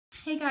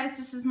Hey guys,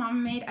 this is Mama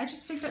Made. I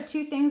just picked up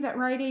two things at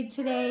Rite Aid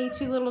today,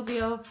 two little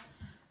deals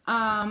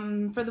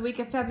for the week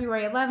of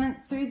February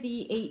 11th through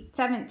the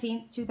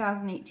 17th,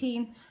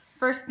 2018.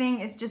 First thing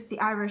is just the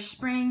Irish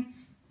Spring.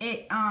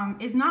 It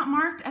is not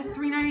marked as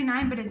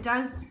 $3.99, but it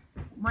does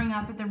ring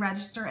up at the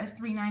register as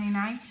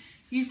 $3.99.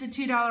 Use the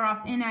 $2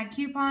 off in-ad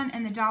coupon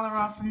and the $1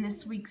 off from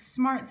this week's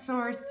Smart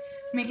Source,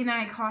 making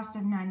that a cost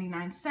of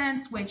 99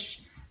 cents,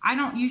 which I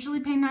don't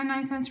usually pay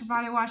 99 cents for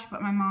body wash,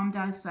 but my mom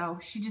does, so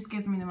she just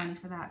gives me the money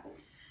for that.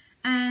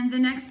 And the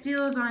next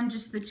deal is on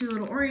just the two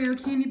little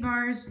Oreo candy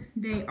bars.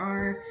 They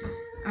are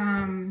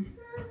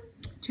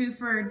 2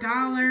 for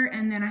 $1,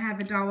 and then I have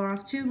a $1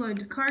 off 2 load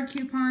to card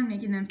coupon,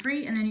 making them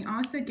free. And then you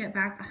also get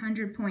back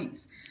 100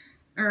 points,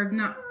 or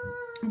not,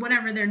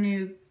 whatever their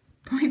new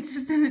point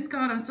system is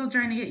called. I'm still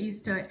trying to get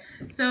used to it.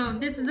 So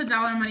this is a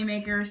 $1 money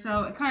maker,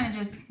 so it kind of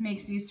just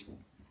makes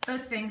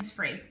both things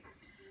free.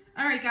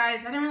 Alright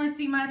guys, I don't really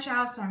see much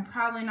else, so I'm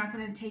probably not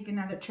going to take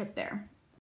another trip there.